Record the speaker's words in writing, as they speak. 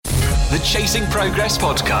the Chasing Progress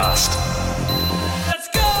podcast. Let's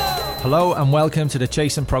go! Hello and welcome to the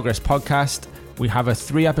Chasing Progress podcast. We have a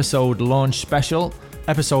 3-episode launch special.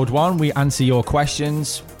 Episode 1, we answer your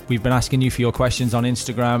questions. We've been asking you for your questions on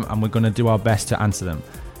Instagram and we're going to do our best to answer them.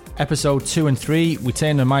 Episode 2 and 3, we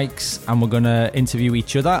turn the mics and we're going to interview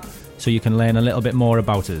each other so you can learn a little bit more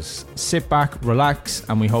about us. Sit back, relax,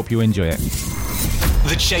 and we hope you enjoy it.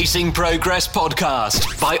 The Chasing Progress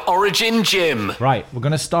podcast by Origin Gym. Right, we're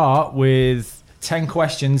going to start with 10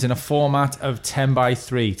 questions in a format of 10 by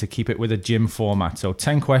 3 to keep it with a gym format. So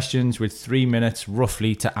 10 questions with 3 minutes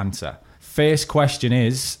roughly to answer. First question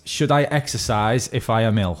is, should I exercise if I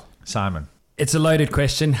am ill? Simon. It's a loaded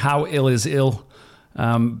question. How ill is ill?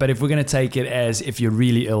 But if we're going to take it as if you're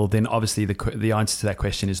really ill, then obviously the answer to that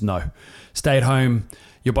question is no. Stay at home.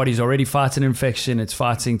 Your body's already fighting infection. It's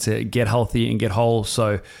fighting to get healthy and get whole.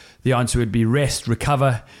 So the answer would be rest,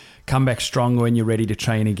 recover, come back stronger when you're ready to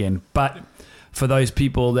train again. But for those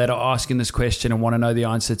people that are asking this question and want to know the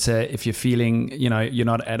answer to if you're feeling, you're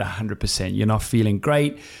not at 100%, you're not feeling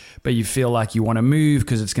great, but you feel like you want to move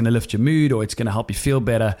because it's going to lift your mood or it's going to help you feel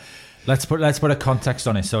better. Let's put a context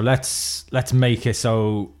on it. So let's make it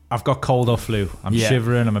so I've got cold or flu. I'm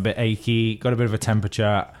shivering. I'm a bit achy. Got a bit of a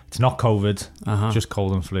temperature. It's not COVID. Just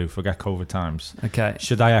cold and flu. Forget COVID times. Okay.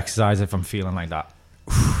 Should I exercise if I'm feeling like that?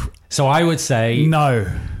 So I would say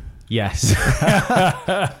no. Yes.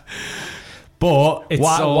 But it's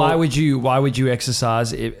why would you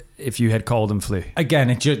exercise if you had cold and flu?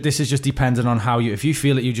 Again, this is just dependent on how you. If you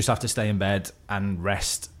feel that you just have to stay in bed and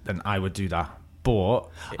rest, then I would do that. But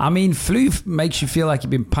I mean, flu makes you feel like you've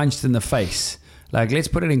been punched in the face. Like, let's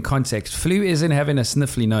put it in context. Flu isn't having a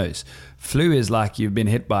sniffly nose. Flu is like you've been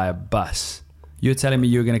hit by a bus. You're telling me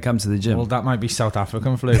you're going to come to the gym. Well, that might be South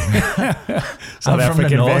African flu. South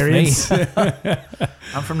African variants.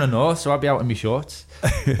 I'm from the north, so I'd be out in my shorts.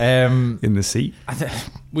 In the seat.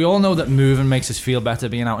 We all know that moving makes us feel better.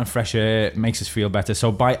 Being out in fresh air makes us feel better.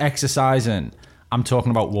 So by exercising, I'm talking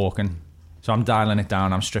about walking. So I'm dialing it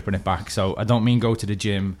down. I'm stripping it back. So I don't mean go to the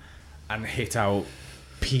gym and hit out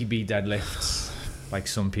PB deadlifts like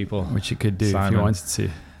some people. Which you could do Simon. if you wanted to.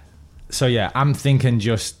 So yeah, I'm thinking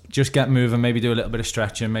just get moving, maybe do a little bit of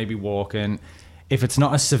stretching, maybe walking. If it's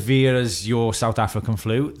not as severe as your South African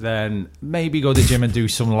flu, then maybe go to the gym and do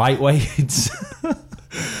some light weights.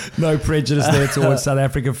 No prejudice there towards South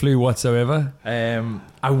African flu whatsoever.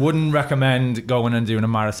 I wouldn't recommend going and doing a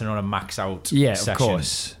marathon or a max out session. Of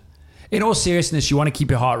course. In all seriousness, you want to keep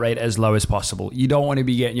your heart rate as low as possible. You don't want to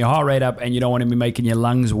be getting your heart rate up and you don't want to be making your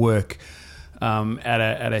lungs work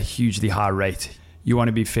at a hugely high rate. You want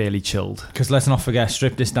to be fairly chilled. Because let's not forget,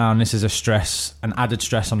 strip this down, this is an added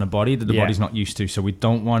stress on the body that the body's not used to. So we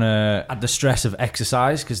don't want to add the stress of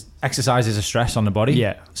exercise, because exercise is a stress on the body.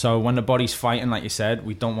 Yeah. So when the body's fighting, like you said,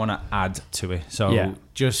 we don't want to add to it. So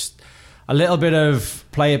just a little bit of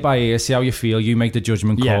play it by ear, see how you feel. You make the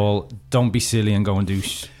judgment call. Don't be silly and go and do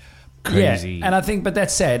crazy. Yeah, and I think, but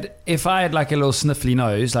that said, if I had like a little sniffly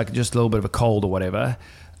nose, like just a little bit of a cold or whatever,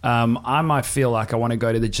 I might feel like I want to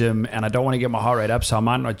go to the gym and I don't want to get my heart rate up, so I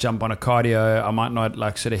might not jump on a cardio, I might not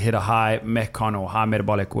like sort of hit a high metcon or high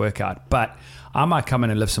metabolic workout, but I might come in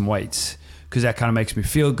and lift some weights because that kind of makes me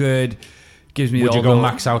feel good, gives me. Would you go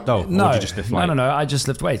max out though? No, or would you just lift light? No. I just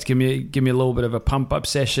lift weights. Give me a little bit of a pump up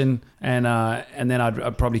session, and then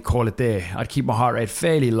I'd probably call it there. I'd keep my heart rate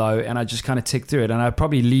fairly low, and I just kind of tick through it, and I'd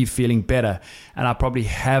probably leave feeling better, and I probably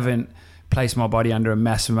haven't placed my body under a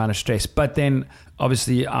massive amount of stress. But then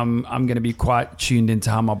obviously I'm going to be quite tuned into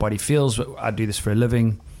how my body feels. I do this for a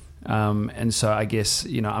living, and so I guess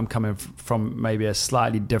I'm coming from maybe a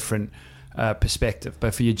slightly different perspective.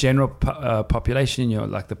 But for your general population,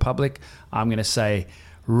 like the public, I'm going to say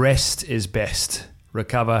rest is best.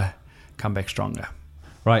 Recover, come back stronger.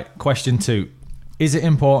 Right. Question 2: is it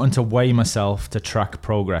important to weigh myself to track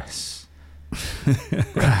progress?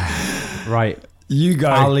 Right. You go.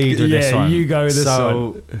 I'll lead with this one. You go with this one.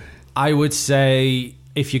 So I would say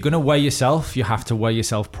if you're going to weigh yourself, you have to weigh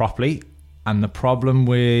yourself properly. And the problem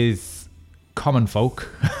with common folk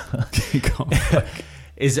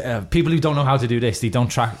is people who don't know how to do this. They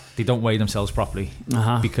don't weigh themselves properly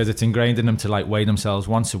because it's ingrained in them to like weigh themselves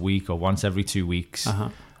once a week or once every 2 weeks,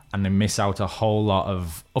 and they miss out a whole lot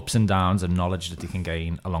of ups and downs and knowledge that they can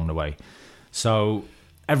gain along the way. So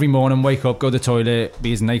every morning, wake up, go to the toilet,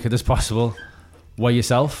 be as naked as possible. Weigh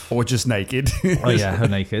yourself. Or just naked. Or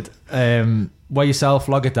naked. Weigh yourself,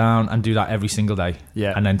 log it down, and do that every single day.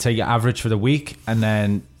 Yeah. And then take your average for the week, and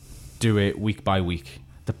then do it week by week.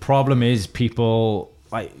 The problem is people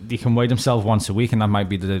like they can weigh themselves once a week, and that might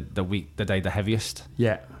be the day the heaviest.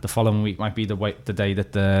 Yeah. The following week might be the day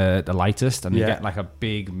that the lightest, and you get like a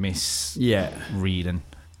big reading.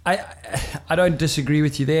 I don't disagree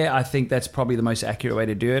with you there. I think that's probably the most accurate way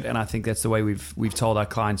to do it, and I think that's the way we've told our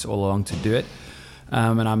clients all along to do it,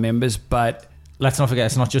 and our members. But let's not forget,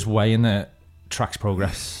 it's not just weighing that tracks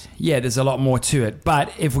progress. Yeah, there's a lot more to it.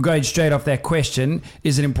 But if we're going straight off that question,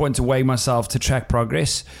 is it important to weigh myself to track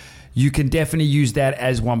progress? You can definitely use that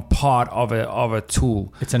as one part of a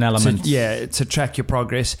tool. It's an element. To track your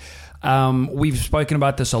progress. We've spoken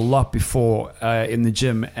about this a lot before in the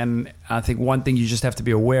gym, and I think one thing you just have to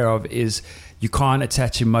be aware of is you can't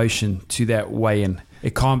attach emotion to that weigh-in.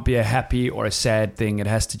 It can't be a happy or a sad thing. It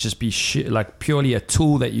has to just be like purely a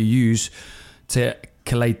tool that you use to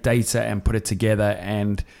collate data and put it together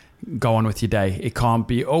and go on with your day. It can't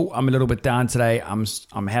be, oh, I'm a little bit down today,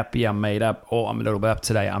 I'm happy, I'm made up, or I'm a little bit up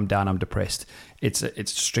today, I'm down, I'm depressed. It's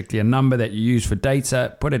strictly a number that you use for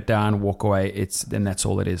data, put it down, walk away. Then that's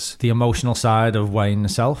all it is. The emotional side of weighing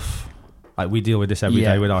yourself, like we deal with this every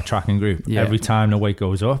day with our tracking group. Yeah. Every time the weight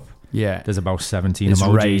goes up, there's about 17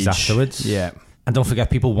 emojis rage afterwards. Yeah. And don't forget,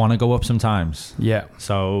 people want to go up sometimes. Yeah.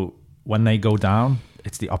 So when they go down,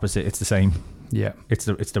 it's the opposite. It's the same. Yeah. It's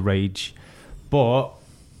the rage. But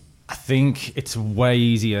I think it's way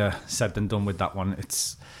easier said than done with that one.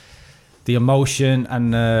 It's the emotion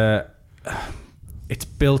and it's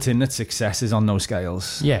built in that success is on those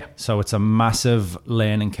scales. Yeah. So it's a massive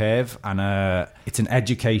learning curve, and it's an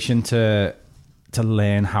education to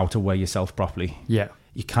learn how to weigh yourself properly. Yeah.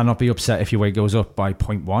 You cannot be upset if your weight goes up by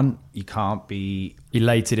 0.1. You can't be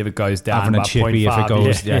elated if it goes down having by a chippy 0.5. if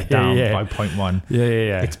it goes down Yeah. by 0.1.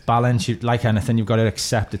 Yeah. It's balance. Like anything, you've got to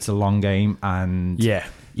accept it's a long game, and Yeah.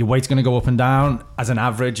 your weight's going to go up and down. As an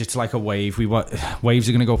average, it's like a wave. Waves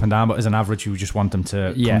are going to go up and down, but as an average, you just want them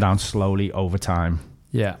to come down slowly over time.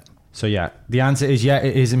 Yeah. So the answer is it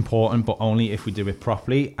is important, but only if we do it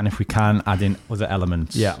properly and if we can add in other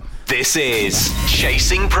elements. Yeah. This is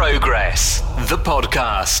Chasing Progress, the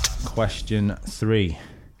podcast. Question 3.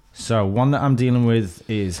 So one that I'm dealing with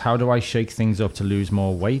is, how do I shake things up to lose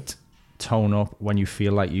more weight, tone up when you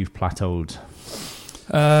feel like you've plateaued?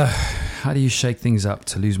 How do you shake things up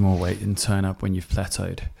to lose more weight and turn up when you've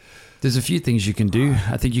plateaued? There's a few things you can do.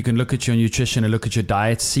 I think you can look at your nutrition and look at your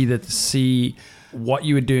diet, see what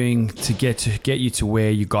you were doing to get you to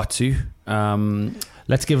where you got to.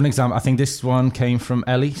 Let's give an example. I think this one came from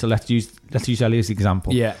Ellie, so let's use Ellie as the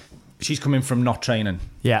example. Yeah. She's coming from not training.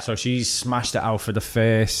 Yeah. So she's smashed it out for the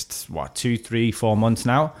first 2, 3, 4 months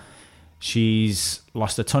now. She's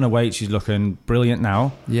lost a ton of weight. She's looking brilliant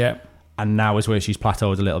now. Yeah. And now is where she's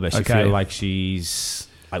plateaued a little bit. She Okay. feel like she's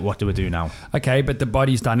like, what do we do now? Okay, but the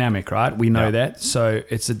body's dynamic, right? We know that. So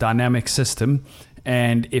it's a dynamic system.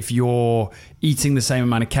 And if you're eating the same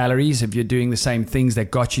amount of calories, if you're doing the same things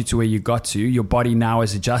that got you to where you got to, your body now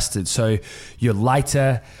is adjusted. So you're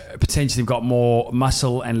lighter, potentially got more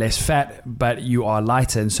muscle and less fat, but you are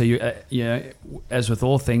lighter. And so as with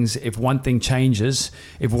all things, if one thing changes,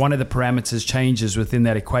 if one of the parameters changes within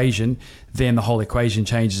that equation, then the whole equation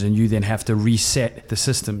changes, and you then have to reset the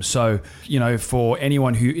system. So, for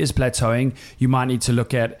anyone who is plateauing, you might need to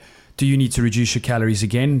look at, do you need to reduce your calories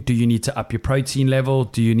again? Do you need to up your protein level?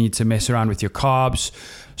 Do you need to mess around with your carbs?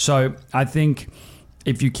 So I think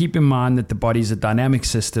if you keep in mind that the body's a dynamic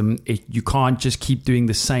system, you can't just keep doing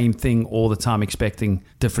the same thing all the time expecting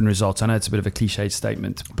different results. I know it's a bit of a cliched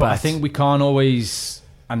statement, but I think we can't always,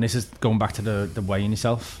 and this is going back to the weighing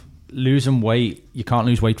yourself, losing weight, you can't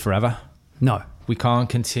lose weight forever. No. We can't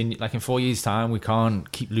continue, like in 4 years' time, we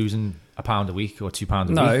can't keep losing a pound a week or 2 pounds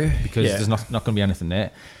a week because there's not going to be anything there.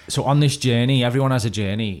 So on this journey, everyone has a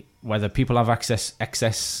journey, whether people have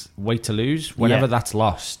excess weight to lose, whenever that's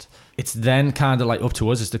lost, it's then kind of like up to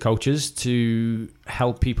us as the coaches to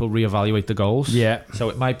help people reevaluate the goals. Yeah. So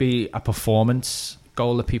it might be a performance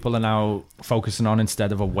goal that people are now focusing on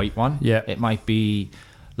instead of a weight one. Yeah. It might be,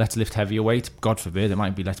 let's lift heavier weight. God forbid, it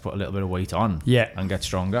might be, let's put a little bit of weight on and get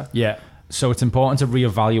stronger. Yeah. So it's important to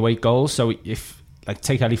reevaluate goals. So if, like,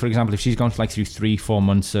 take Ellie, for example, if she's gone through 3-4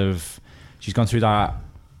 months of, she's gone through that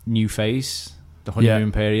new phase, the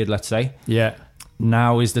honeymoon period, let's say. Yeah.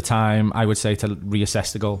 Now is the time, I would say, to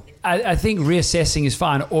reassess the goal. I think reassessing is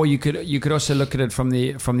fine, or you could also look at it from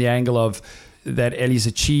the angle of that Ellie's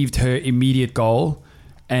achieved her immediate goal,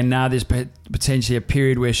 and now there's potentially a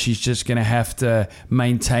period where she's just going to have to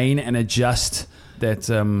maintain and adjust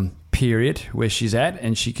that period where she's at,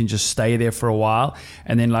 and she can just stay there for a while.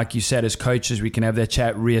 And then, like you said, as coaches, we can have that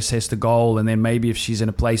chat, reassess the goal, and then maybe if she's in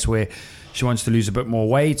a place where she wants to lose a bit more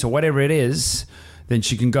weight or whatever it is, then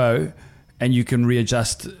she can go and you can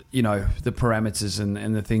readjust, the parameters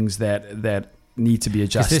and the things that need to be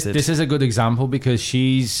adjusted. This is a good example because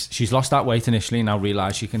she's lost that weight initially and now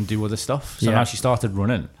realised she can do other stuff. So now she started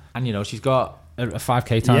running, and she's got a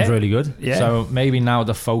 5K time's really good. Yeah. So maybe now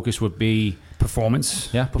the focus would be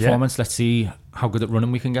performance. Yeah, performance. Let's see how good at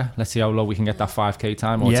running we can get. Let's see how low we can get that 5K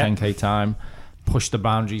time or 10K time. Push the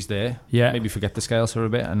boundaries there. Yeah. Maybe forget the scales for a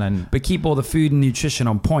bit and then... But keep all the food and nutrition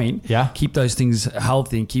on point. Yeah. Keep those things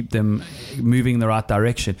healthy and keep them moving in the right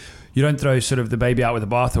direction. You don't throw sort of the baby out with the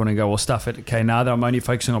bathwater and go, well, stuff it. Okay, now that I'm only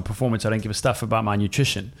focusing on performance, I don't give a stuff about my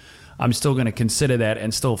nutrition. I'm still going to consider that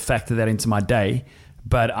and still factor that into my day,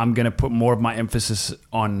 but I'm going to put more of my emphasis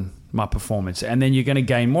on my performance. And then you're going to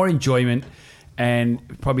gain more enjoyment and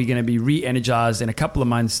probably going to be re-energized in a couple of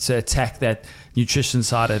months to attack that nutrition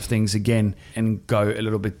side of things again and go a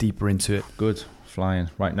little bit deeper into it. Good. Flying.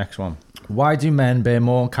 Right, next one. Why do men burn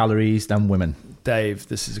more calories than women? Dave,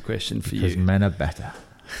 this is a question for Because you. men are better.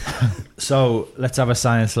 So let's have a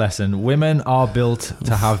science lesson. Women are built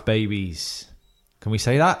to have babies. Can we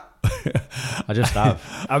say that? I just have.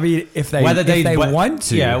 I mean, if they Whether they want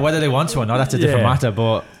to. Yeah, whether they want to or not, that's a different matter.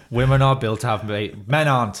 But women are built to have babies. Men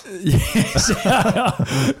aren't. Yes.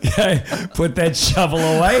 Okay, put that shovel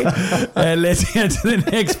away and let's get to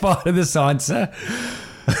the next part of this answer.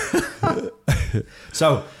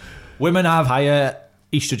 So, women have higher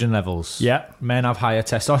estrogen levels. Yeah. Men have higher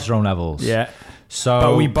testosterone levels. Yeah. So,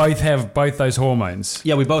 But we both have both those hormones.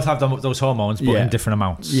 we both have those hormones, but in different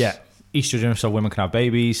amounts. Yeah. Estrogen, so women can have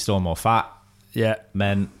babies, store more fat. Yeah.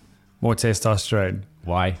 Men, More testosterone.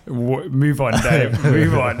 why? Move on, Dave.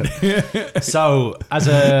 Move on. So, as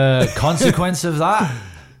a consequence of that,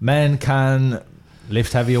 men can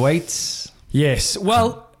lift heavier weights. Yes.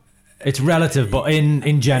 Well, It's relative, but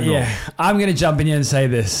in general. yeah. I'm going to jump in here and say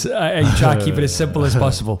this and try to keep it as simple as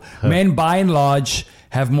possible. Men, by and large,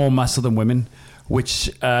 have more muscle than women, which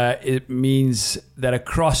it means that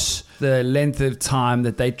across the length of time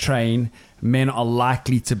that they train, men are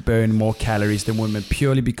likely to burn more calories than women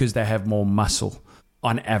purely because they have more muscle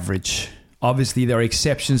on average. Obviously, there are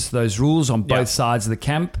exceptions to those rules on both sides of the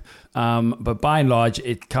camp, but by and large,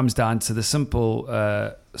 it comes down to the simple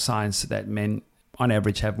science that men, on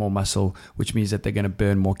average, have more muscle, which means that they're going to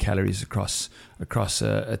burn more calories across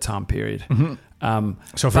a time period. Mm-hmm.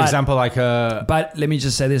 So, for example, But let me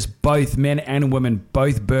just say this, both men and women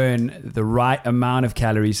both burn the right amount of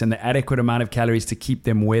calories and the adequate amount of calories to keep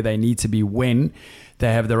them where they need to be when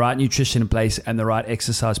they have the right nutrition in place and the right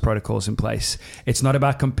exercise protocols in place. It's not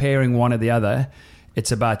about comparing one or the other.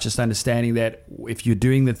 It's about just understanding that if you're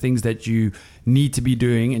doing the things that you need to be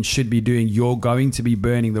doing and should be doing, you're going to be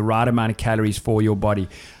burning the right amount of calories for your body.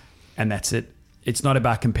 And that's it. It's not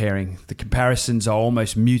about comparing. The comparisons are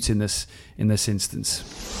almost mute in this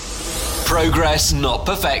instance. Progress, not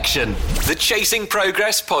perfection. The Chasing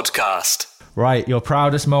Progress podcast. right, your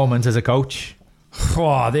proudest moment as a coach.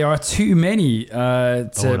 Oh, there are too many to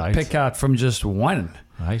right. pick out from just one.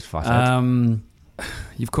 Right, fast.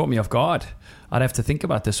 You've caught me off guard. I'd have to think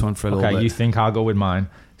about this one for a little Okay, bit. you think I'll go with mine.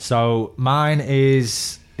 So mine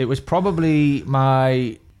is, it was probably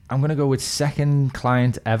I'm going to go with second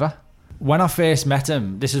client ever. When I first met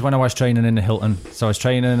him, this is when I was training in the Hilton. So I was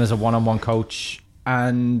training as a one-on-one coach.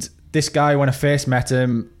 And this guy, when I first met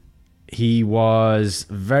him, he was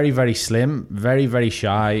very, very slim, very, very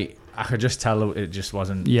shy. I could just tell it just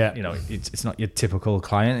wasn't, it's not your typical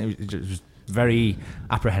client. It was very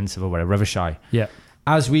apprehensive or whatever, rather shy. Yeah.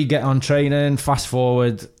 As we get on training,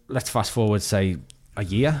 let's fast forward, say, a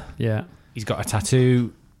year. Yeah. He's got a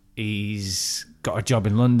tattoo. He's got a job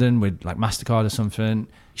in London with like MasterCard or something.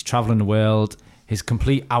 He's traveling the world. His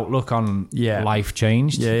complete outlook on life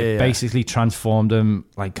changed. It basically transformed him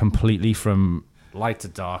like completely from light to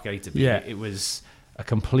dark, A to B. Yeah. It was a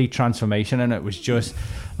complete transformation, and it was just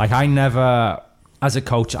like I never, as a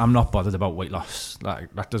coach, I'm not bothered about weight loss.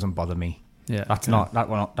 Like that doesn't bother me. Yeah. That's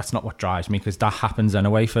not what drives me, because that happens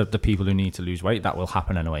anyway for the people who need to lose weight. That will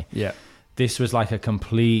happen anyway. Yeah. This was like a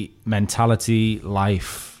complete mentality,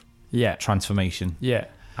 life transformation. Yeah.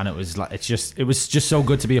 And it was like, it was just so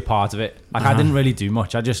good to be a part of it. Like I didn't really do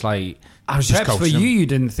much. I was just Perhaps for coaching him. you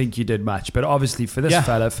didn't think you did much, but obviously for this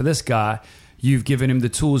fella, for this guy, you've given him the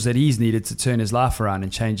tools that he's needed to turn his life around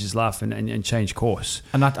and change his life and change course.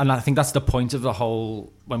 And I think that's the point of the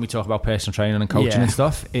whole, when we talk about personal training and coaching and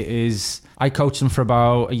stuff, it is, I coached him for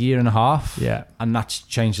about a year and a half. Yeah. And that's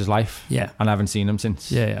changed his life. Yeah. And I haven't seen him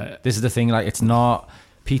since. Yeah. This is the thing, like it's not,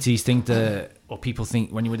 PTs think that, or people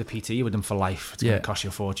think when you're with a PT, you're with them for life. It's going to cost you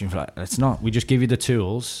a fortune for that. It's not. We just give you the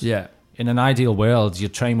tools. Yeah. In an ideal world, you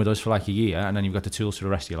train with us for like a year and then you've got the tools for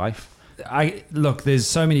the rest of your life. look, there's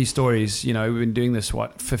so many stories, we've been doing this,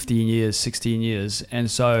 15 years, 16 years. And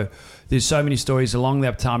so there's so many stories along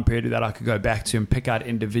that time period that I could go back to and pick out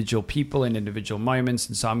individual people and individual moments.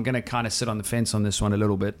 And so I'm going to kind of sit on the fence on this one a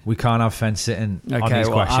little bit. We can't have fence sitting on these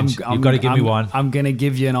questions. You've got to give me one. I'm going to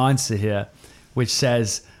give you an answer here, which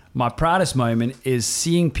says my proudest moment is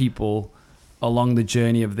seeing people along the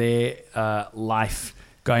journey of their life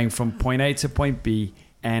going from point A to point B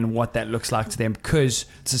and what that looks like to them. Because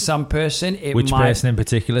to some person, Which person in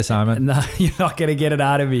particular, Simon? No, you're not going to get it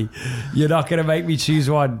out of me. You're not going to make me choose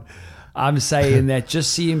one. I'm saying that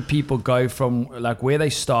just seeing people go from like where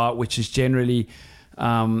they start, which is generally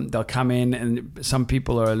they'll come in, and some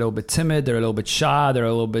people are a little bit timid, they're a little bit shy, they're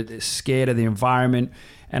a little bit scared of the environment.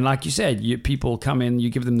 And like you said, people come in,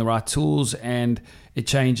 you give them the right tools, and it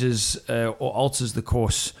changes or alters the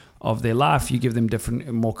course of their life. You give them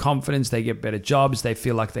more confidence, they get better jobs, they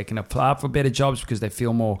feel like they can apply for better jobs because they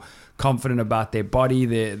feel more confident about their body,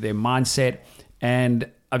 their mindset.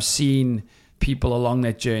 And I've seen people along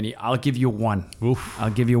that journey. I'll give you one. Oof.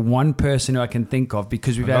 I'll give you one person who I can think of,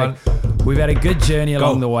 because we've had a good journey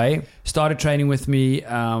along the way. Started training with me,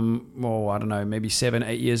 I don't know, maybe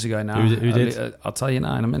 7-8 years ago now. Who did? I'll tell you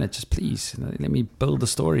now in a minute. Just please let me build the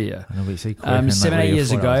story here. I know what you say. 7-8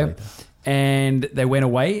 years ago. And they went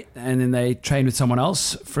away, and then they trained with someone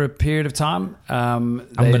else for a period of time. I'm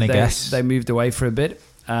going to guess. They moved away for a bit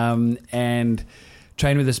and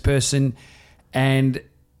trained with this person. And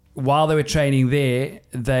while they were training there,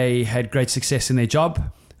 they had great success in their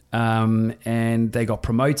job, and they got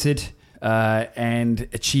promoted and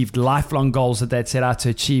achieved lifelong goals that they'd set out to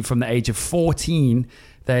achieve from the age of 14.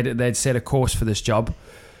 They'd set a course for this job,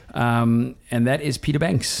 and that is Peter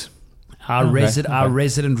Banks, our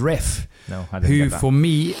resident ref. No, I didn't who get that. for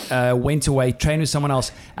me went away, trained with someone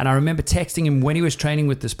else. And I remember texting him when he was training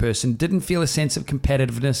with this person, didn't feel a sense of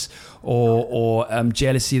competitiveness or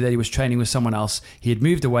jealousy that he was training with someone else. He had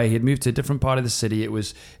moved away, he had moved to a different part of the city. It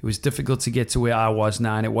was difficult to get to where I was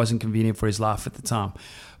now, and it wasn't convenient for his life at the time.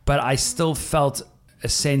 But I still felt a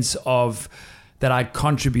sense of that I'd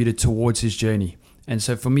contributed towards his journey. And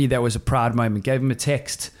so for me, that was a proud moment. Gave him a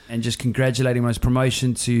text and just congratulating him on his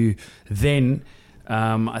promotion to then...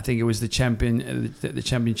 I think it was the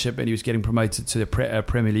championship, and he was getting promoted to the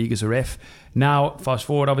Premier League as a ref. Now, fast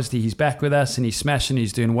forward, obviously he's back with us and he's smashing,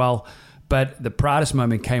 he's doing well. But the proudest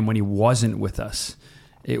moment came when he wasn't with us.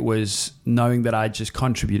 It was knowing that I just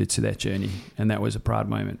contributed to that journey, and that was a proud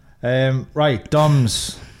moment. Right,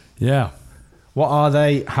 DOMs. Yeah. What are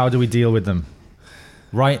they? How do we deal with them?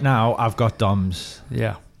 Right now, I've got DOMs.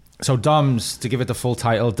 Yeah. So DOMs, to give it the full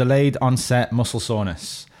title, delayed onset muscle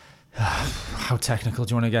soreness. How technical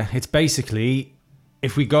do you want to get? It's basically,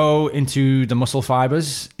 if we go into the muscle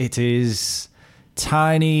fibers, it is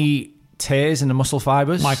tiny tears in the muscle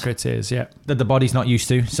fibers. Micro tears, yeah. That the body's not used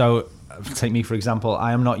to. So take me, for example,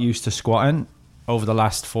 I am not used to squatting over the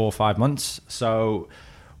last 4 or 5 months. So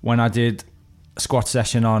when I did a squat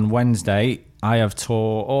session on Wednesday, I have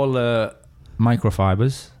tore all the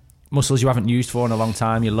microfibers, muscles you haven't used for in a long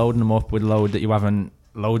time. You're loading them up with load that you haven't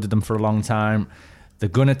loaded them for a long time. They're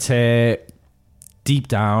going to tear deep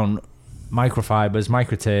down, microfibers,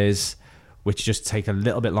 micro tears, which just take a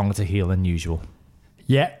little bit longer to heal than usual.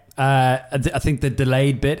 Yeah. I think the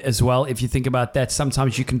delayed bit as well, if you think about that,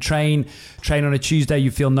 sometimes you can train on a Tuesday, you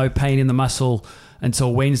feel no pain in the muscle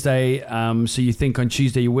until Wednesday. So you think on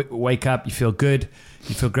Tuesday you wake up, you feel good,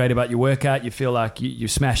 you feel great about your workout, you feel like you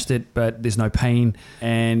smashed it, but there's no pain,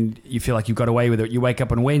 and you feel like you've got away with it. You wake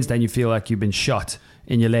up on Wednesday and you feel like you've been shot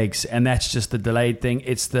in your legs, and that's just the delayed thing.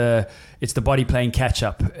 It's the body playing catch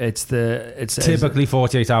up. It's typically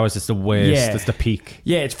 48 hours. It's the worst. Yeah. It's the peak.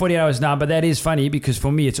 Yeah, it's 48 hours now, but that is funny because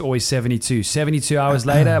for me it's always 72 hours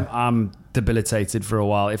later. I'm debilitated for a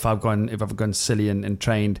while if I've gone silly and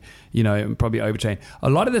trained, and probably overtrained. A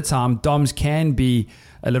lot of the time, DOMs can be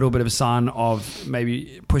a little bit of a sign of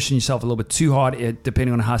maybe pushing yourself a little bit too hard,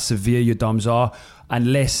 depending on how severe your DOMs are.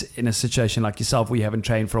 Unless in a situation like yourself where you haven't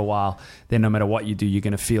trained for a while, then no matter what you do, you're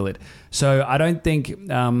going to feel it. So I don't think,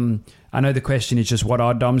 I know the question is just what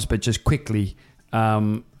are DOMs, but just quickly,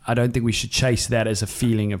 I don't think we should chase that as a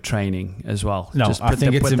feeling of training as well. No, just I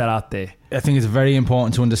think put that out there. I think it's very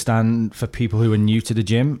important to understand for people who are new to the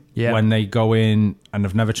gym, when they go in and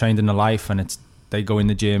have never trained in their life, and they go in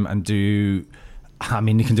the gym and do...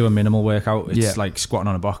 you can do a minimal workout. It's like squatting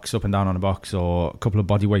on a box, up and down on a box, or a couple of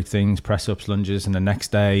body weight things, press ups, lunges, and the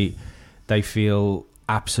next day they feel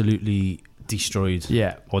absolutely destroyed.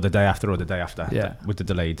 Yeah. Or the day after with the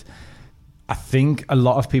delayed. I think a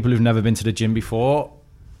lot of people who've never been to the gym before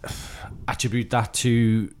attribute that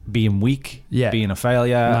to being weak, being a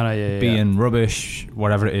failure, being rubbish,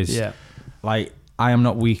 whatever it is. Yeah. like I am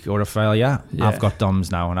not weak or a failure. Yeah. I've got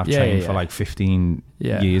DOMs now, and I've Yeah, trained yeah, for yeah. like 15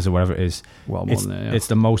 Yeah. years or whatever it is. Well, more It's, than that, yeah. it's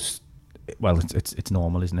the most. Well, it's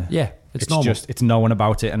normal, isn't it? Yeah, it's normal. Just it's knowing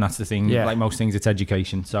about it, and that's the thing. Yeah. Like most things, it's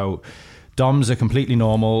education. So DOMs are completely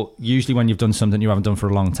normal. Usually, when you've done something you haven't done for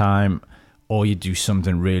a long time, or you do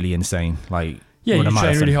something really insane, like Yeah, run you a train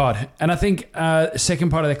marathon. really hard. And I think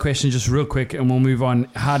second part of that question, just real quick, and we'll move on,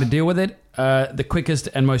 how to deal with it. The quickest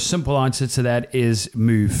and most simple answer to that is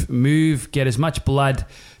move. Move, get as much blood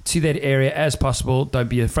to that area as possible. Don't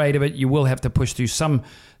be afraid of it. You will have to push through some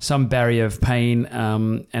barrier of pain,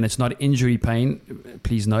 and it's not injury pain.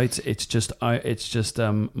 Please note, it's just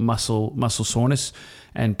muscle soreness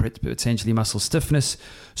and potentially muscle stiffness.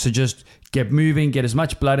 So just get moving, get as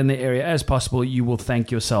much blood in the area as possible. You will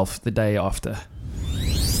thank yourself the day after.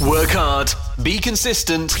 Work hard, be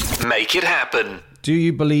consistent, make it happen. Do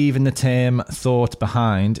you believe in the term thought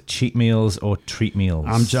behind cheat meals or treat meals?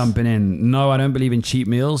 I'm jumping in. No, I don't believe in cheat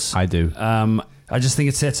meals. I do. I just think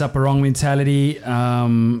it sets up a wrong mentality.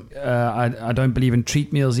 I don't believe in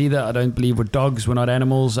treat meals either. I don't believe we're dogs. We're not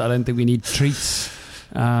animals. I don't think we need treats.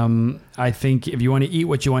 I think if you want to eat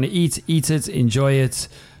what you want to eat it, enjoy it.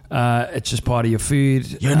 It's just part of your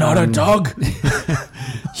food. You're not a dog.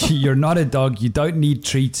 You're not a dog. You don't need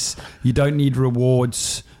treats. You don't need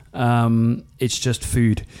rewards. It's just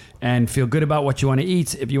food, and feel good about what you want to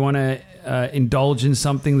eat. If you want to indulge in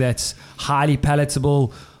something that's highly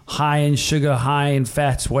palatable, high in sugar, high in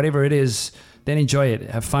fats, whatever it is, then enjoy it.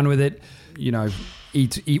 Have fun with it. You know,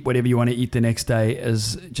 eat whatever you want to eat the next day.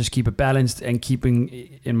 Just keep it balanced and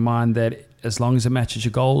keeping in mind that as long as it matches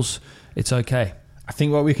your goals, it's okay. I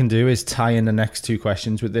think what we can do is tie in the next two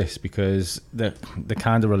questions with this because they're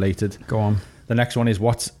kind of related. Go on. The next one is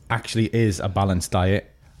what actually is a balanced diet.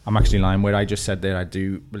 I'm actually lying where I just said there I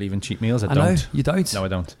do believe in cheat meals. I don't. know, you don't. No, I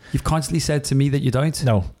don't. You've constantly said to me that you don't.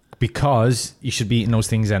 No, because you should be eating those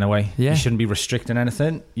things anyway. Yeah. You shouldn't be restricting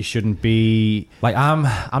anything. You shouldn't be like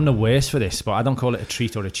I'm the worst for this, but I don't call it a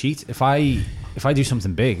treat or a cheat. If I do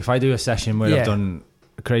something big, if I do a session where I've done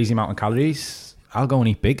a crazy amount of calories, I'll go and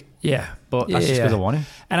eat big. Yeah. But that's just because I want to.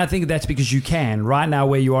 And I think that's because you can. Right now,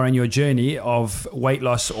 where you are in your journey of weight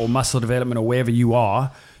loss or muscle development or wherever you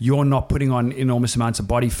are, you're not putting on enormous amounts of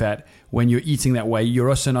body fat when you're eating that way. You're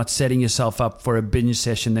also not setting yourself up for a binge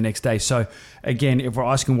session the next day. So again, if we're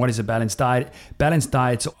asking what is a balanced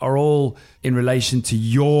diets are all in relation to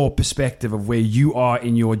your perspective of where you are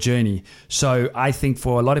in your journey. So I think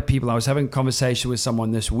for a lot of people, I was having a conversation with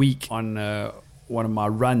someone this week on one of my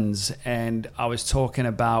runs, and I was talking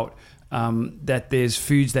about that there's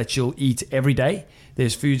foods that you'll eat every day.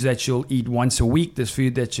 There's foods that you'll eat once a week. There's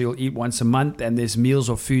food that you'll eat once a month, and there's meals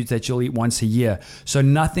or foods that you'll eat once a year. So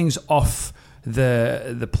nothing's off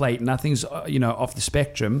the plate. Nothing's off the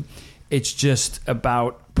spectrum. It's just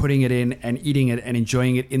about putting it in and eating it and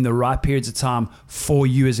enjoying it in the right periods of time for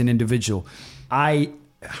you as an individual. I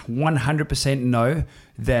 100% know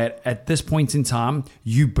that at this point in time,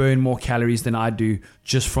 you burn more calories than I do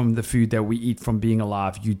just from the food that we eat from being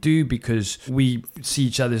alive. You do, because we see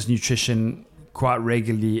each other's nutrition quite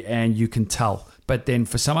regularly and you can tell. But then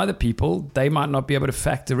for some other people, they might not be able to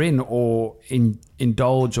factor in or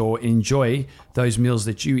indulge or enjoy those meals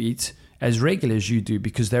that you eat as regular as you do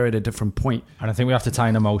because they're at a different point. And I think we have to tie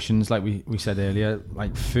in emotions, like we said earlier.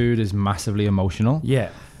 Like food is massively emotional.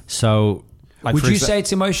 Yeah. So, like, would you say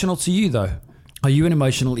it's emotional to you though? Are you an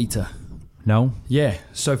emotional eater? No. Yeah.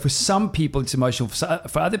 So for some people, it's emotional.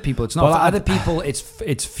 For other people, it's not. Well, for other people,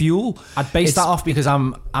 it's fuel. I'd base that off because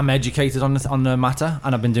I'm educated on the matter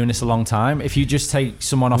and I've been doing this a long time. If you just take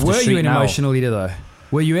someone off the street Were you an now, emotional eater though?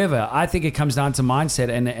 Were you ever? I think it comes down to mindset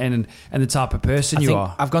and the type of person you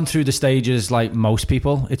are. I've gone through the stages like most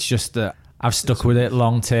people. It's just that I've stuck with it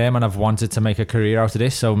long term and I've wanted to make a career out of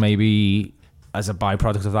this. So maybe as a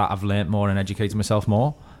byproduct of that, I've learnt more and educated myself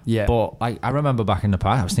more. Yeah. But like I remember back in the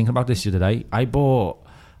past, I was thinking about this the other day. I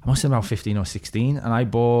must have been about 15 or 16, and I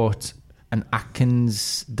bought an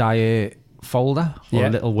Atkins diet folder or a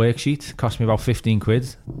little worksheet. It cost me about 15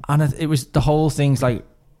 quid. And it was the whole thing's like,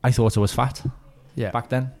 I thought I was fat back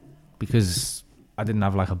then because I didn't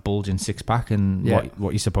have like a bulging six pack and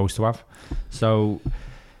what you're supposed to have. So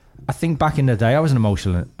I think back in the day, I was an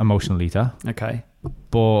emotional eater. Okay.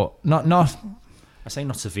 But not I say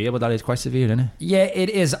not severe, but that is quite severe, isn't it? Yeah,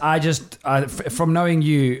 it is. From knowing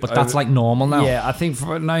you... But that's like normal now. Yeah, I think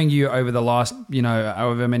from knowing you over the last,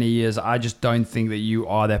 however many years, I just don't think that you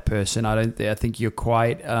are that person. I think you're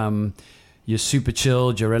quite... you're super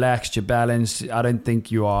chilled, you're relaxed, you're balanced. I don't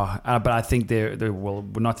think you are. But I think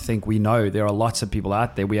we know there are lots of people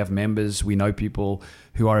out there. We have members, we know people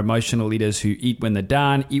who are emotional leaders who eat when they're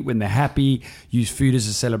down, eat when they're happy, use food as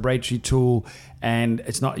a celebratory tool. And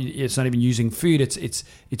it's not even using food. It's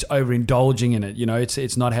overindulging in it. You know,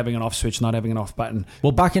 it's not having an off switch, not having an off button.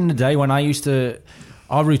 Well, back in the day when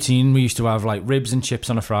our routine, we used to have like ribs and chips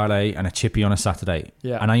on a Friday and a chippy on a Saturday.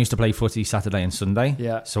 Yeah. And I used to play footy Saturday and Sunday.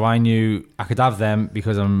 Yeah. So I knew I could have them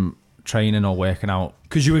because I'm training or working out.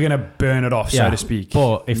 Because you were going to burn it off, so to speak.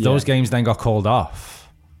 But if those games then got called off,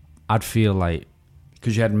 I'd feel like...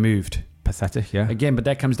 Because you hadn't moved. Pathetic, yeah. Again, but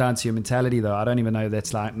that comes down to your mentality, though. I don't even know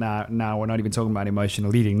that's like now we're not even talking about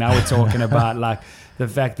emotional eating. Now we're talking about like the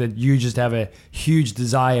fact that you just have a huge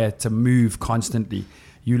desire to move constantly.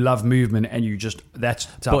 You love movement, and that's.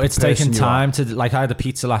 But it's taken time to, like, I had a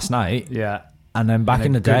pizza last night. Yeah, and then back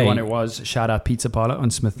in the day, one it was. Shout out Pizza Parlor on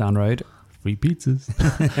Smithdown Road. Free pizzas.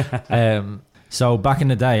 So back in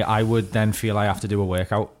the day, I would then feel I have to do a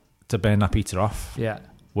workout to burn that pizza off. Yeah.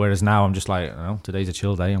 Whereas now I'm just like, oh, today's a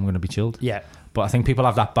chill day. I'm going to be chilled. Yeah. But I think people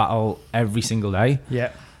have that battle every single day.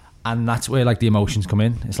 Yeah. And that's where like the emotions come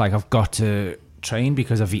in. It's like, I've got to train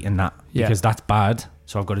because I've eaten that. Yeah. Because that's bad.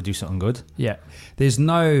 So I've got to do something good. Yeah. There's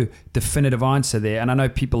no definitive answer there. And I know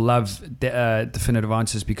people love definitive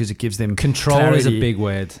answers because it gives them control clarity. Is a big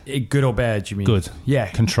word. Good or bad, you mean? Good. Yeah.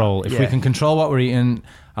 Control. If we can control what we're eating,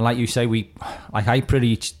 and like you say, I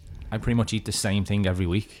pretty much eat the same thing every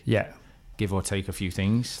week. Yeah. Give or take a few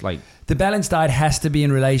things. Like the balanced diet has to be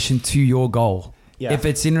in relation to your goal. Yeah. If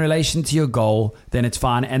it's in relation to your goal, then it's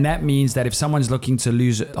fine. And that means that if someone's looking to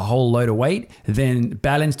lose a whole load of weight, then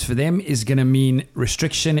balanced for them is going to mean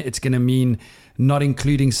restriction. It's going to mean not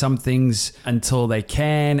including some things until they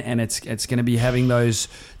can. And it's going to be having that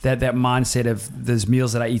mindset of there's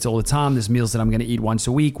meals that I eat all the time. There's meals that I'm going to eat once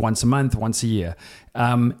a week, once a month, once a year.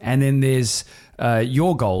 And then there's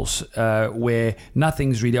your goals where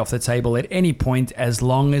nothing's really off the table at any point as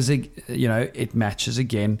long as it matches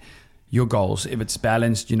again your goals. If it's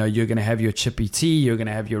balanced, you're going to have your chippy tea, you're going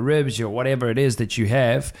to have your ribs, your whatever it is that you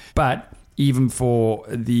have. But even for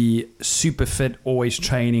the super fit, always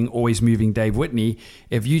training, always moving Dave Whitney,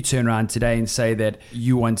 if you turn around today and say that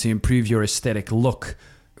you want to improve your aesthetic look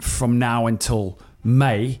from now until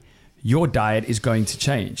May, your diet is going to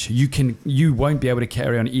change. You won't be able to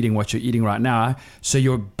carry on eating what you're eating right now. So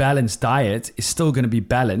your balanced diet is still going to be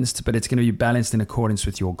balanced, but it's going to be balanced in accordance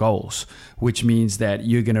with your goals, which means that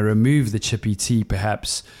you're going to remove the chippy tea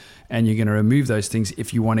perhaps, and you're going to remove those things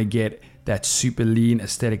if you want to get that super lean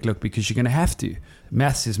aesthetic look, because you're going to have to.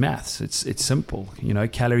 Maths is maths. It's simple.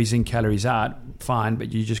 Calories in, calories out, fine,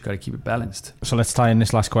 but you just got to keep it balanced. So let's tie in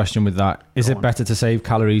this last question with that. Is it better to save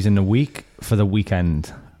calories in the week for the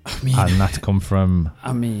weekend? And that's come from...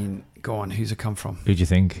 go on. Who's it come from? Who do you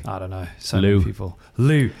think? I don't know. Lou. Many people.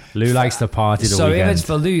 Lou likes to party the weekend. So if it's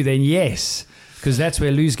for Lou, then yes. Because that's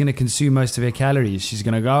where Lou's going to consume most of her calories. She's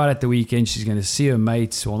going to go out at the weekend. She's going to see her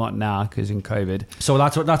mates. Well, not now because in COVID. So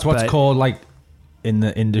that's what's called, like, in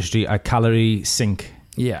the industry, a calorie sink.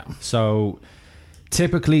 Yeah. So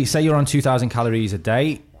typically, say you're on 2,000 calories a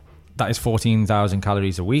day. That is 14,000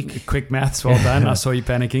 calories a week. Quick maths. Well done. I saw you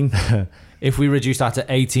panicking. If we reduce that to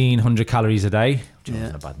 1,800 calories a day, which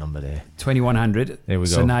isn't a bad number there. 2,100. There we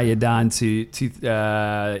go. So now you're down to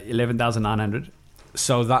 11,900.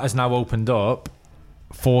 So that has now opened up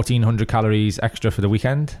 1,400 calories extra for the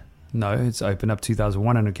weekend. No, it's opened up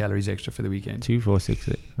 2,100 calories extra for the weekend. 2, 4, 6,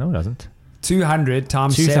 8. No, it hasn't. 200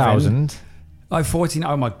 times 2,000. 7. Oh, 14.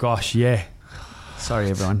 Oh my gosh, yeah. Sorry,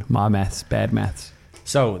 everyone. My maths, bad maths.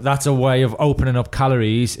 So that's a way of opening up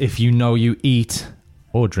calories if you know you eat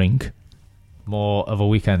or drink more of a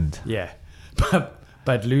weekend. Yeah.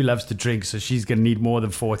 But Lou loves to drink, so she's going to need more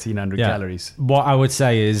than 1,400 calories. What I would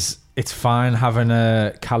say is it's fine having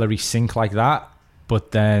a calorie sink like that,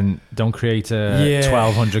 but then don't create a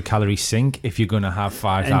 1,200 calorie sink if you're going to have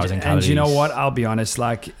 5,000 calories. And you know what? I'll be honest.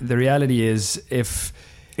 Like, the reality is if...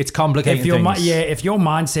 It's complicated. If your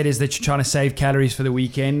mindset is that you're trying to save calories for the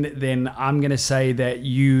weekend, then I'm going to say that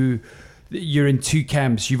you're in two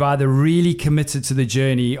camps. You've either really committed to the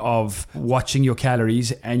journey of watching your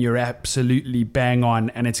calories and you're absolutely bang on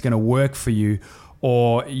and it's going to work for you,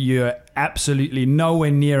 or you're absolutely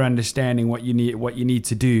nowhere near understanding what you need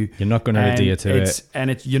to do. You're not going to adhere to it.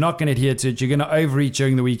 And you're not going to adhere to it. You're going to overeat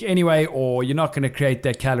during the week anyway, or you're not going to create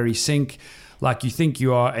that calorie sink like you think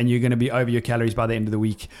you are, and you're going to be over your calories by the end of the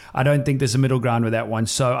week. I don't think there's a middle ground with that one.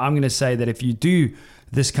 So I'm going to say that if you do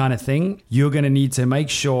this kind of thing, you're going to need to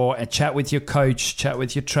make sure and chat with your coach, chat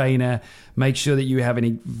with your trainer, make sure that you have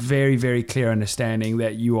a very, very clear understanding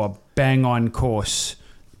that you are bang on course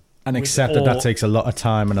And accept that takes a lot of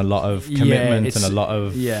time and a lot of commitment and a lot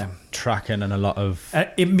of tracking and a lot of...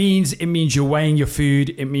 It means you're weighing your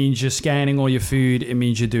food. It means you're scanning all your food. It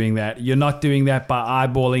means you're doing that. You're not doing that by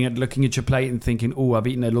eyeballing it, looking at your plate and thinking, oh, I've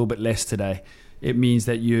eaten a little bit less today. It means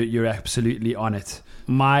that you're absolutely on it.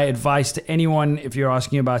 My advice to anyone, if you're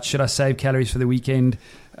asking about should I save calories for the weekend,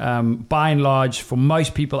 by and large, for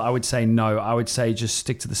most people, I would say no. I would say just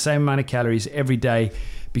stick to the same amount of calories every day,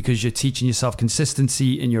 because you're teaching yourself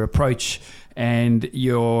consistency in your approach, and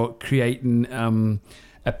you're creating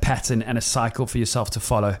a pattern and a cycle for yourself to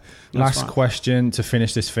follow. Last question to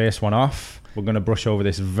finish this first one off. We're going to brush over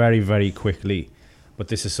this very, very quickly, but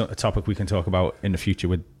this is a topic we can talk about in the future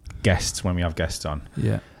with guests when we have guests on.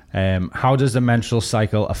 Yeah. How does the menstrual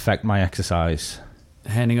cycle affect my exercise?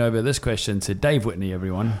 Handing over this question to Dave Whitney,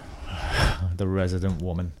 everyone. The resident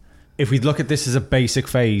woman. If we look at this as a basic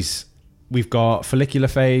phase, we've got follicular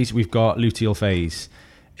phase, we've got luteal phase.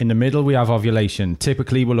 In the middle, we have ovulation.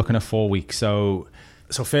 Typically, we're looking at 4 weeks. So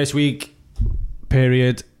first week,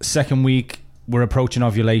 period. Second week, we're approaching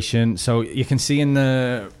ovulation. So you can see in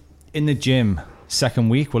the gym, second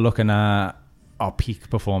week, we're looking at our peak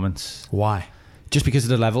performance. Why? Just because of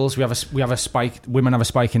the levels. We have a spike. Women have a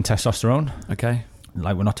spike in testosterone. Okay.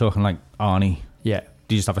 Like, we're not talking like Arnie. Yeah.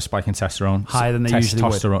 You just have a spike in testosterone. Higher than they usually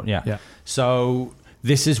would. Testosterone, yeah. So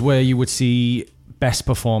this is where you would see best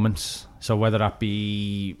performance. So whether that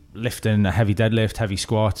be lifting a heavy deadlift, heavy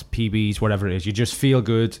squat, PBs, whatever it is, you just feel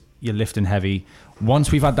good, you're lifting heavy.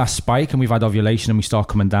 Once we've had that spike and we've had ovulation and we start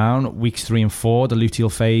coming down, weeks 3 and 4, the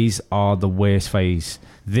luteal phase are the worst phase.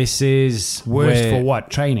 This is worst for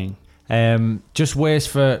what? Training? Just worse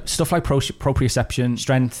for stuff like proprioception,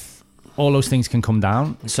 strength, all those things can come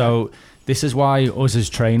down. Okay. So this is why us as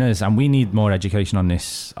trainers, and we need more education on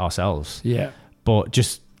this ourselves. Yeah. But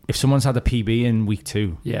just if someone's had a PB in week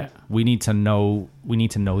 2, we need to know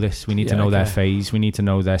this. We need to know their phase. We need to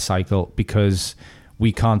know their cycle, because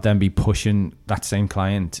we can't then be pushing that same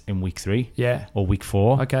client in week 3 or week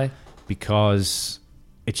 4. Okay. Because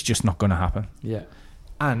it's just not going to happen. Yeah.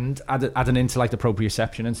 And adding into like the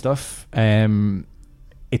proprioception and stuff,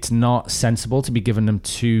 it's not sensible to be giving them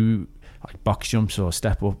 2 like box jumps or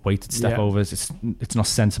weighted step overs. It's not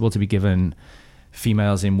sensible to be giving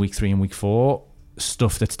females in week 3 and week 4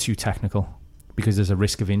 stuff that's too technical, because there's a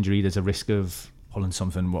risk of injury, there's a risk of pulling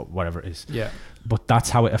something, whatever it is. Yeah. But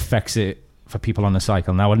that's how it affects it for people on the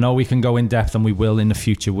cycle. Now, I know we can go in depth, and we will in the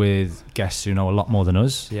future with guests who know a lot more than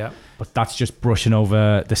us. Yeah. But that's just brushing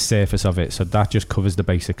over the surface of it. So that just covers the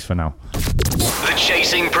basics for now. The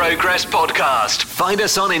Chasing Progress Podcast. Find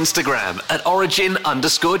us on Instagram at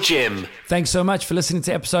origin_gym. Thanks so much for listening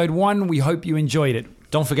to episode 1. We hope you enjoyed it.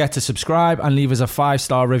 Don't forget to subscribe and leave us a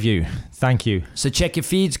 5-star review. Thank you. So check your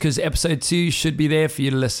feeds, because episode 2 should be there for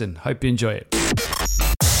you to listen. Hope you enjoy it.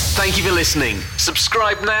 Thank you for listening.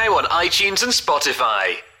 Subscribe now on iTunes and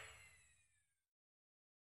Spotify.